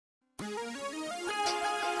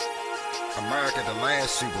America the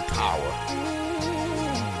last superpower.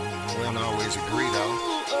 We don't always agree though,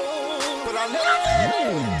 but I love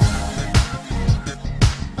it.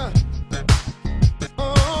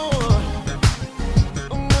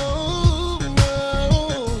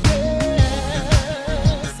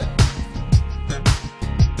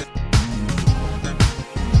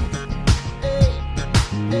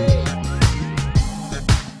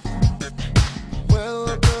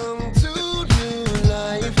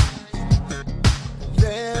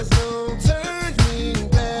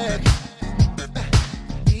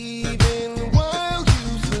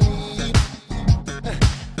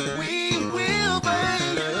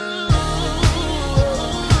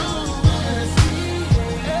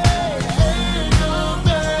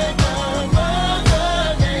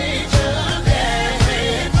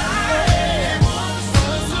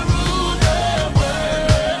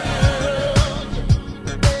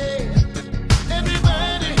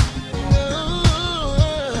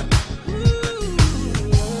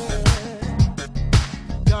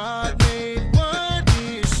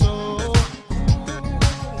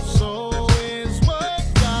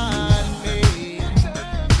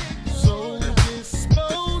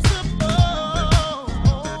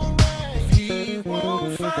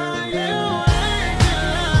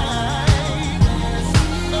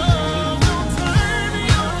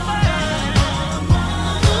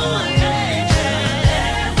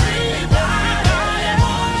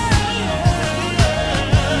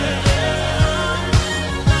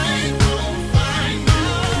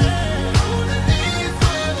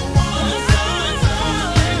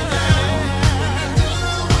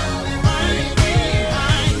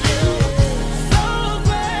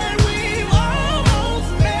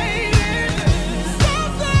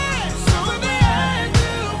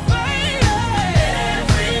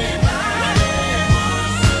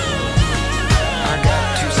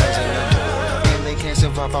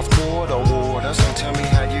 Off quarter water. So tell me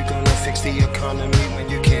how you gonna fix the economy when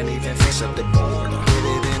you can't even fix up the border. Get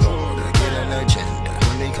it in order, get an agenda.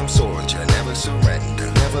 When they come soldier, never surrender.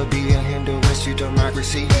 Never be a hindrance to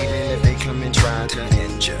democracy, even if they come and try to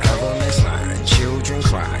injure. Government's lying, children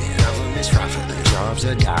crying, government's profiting, jobs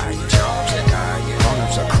are dying,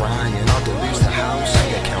 grown-ups are crying, all to lose the house,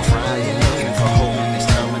 bank account frying, looking for hope in this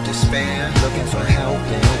time of despair, looking for help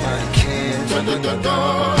and nobody cares.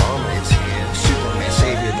 Obama is here, Superman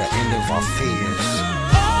savior, the end of our fears.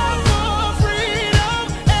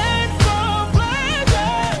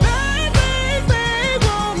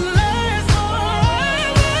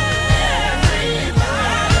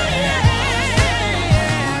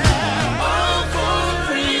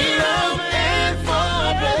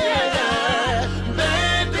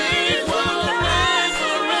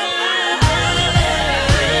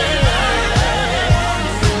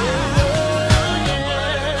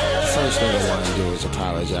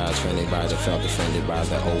 Apologize for anybody that felt offended by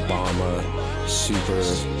the Obama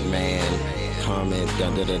Superman comment,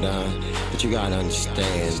 But you gotta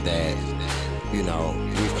understand that, you know,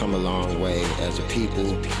 we've come a long way as a people,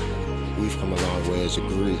 we've come a long way as a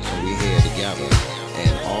group, and we're here together.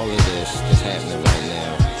 And all of this that's happening right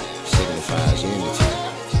now signifies unity.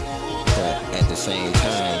 But at the same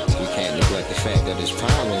time, we can't neglect the fact that there's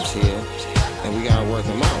problems here, and we gotta work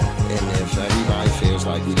them out. And if everybody feels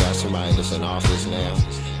like we got somebody that's in office now,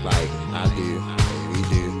 like I do, and we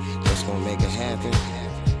do, that's gonna make it happen,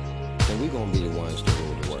 then we gonna be the ones to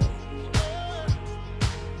rule the world.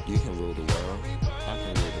 You can rule the world.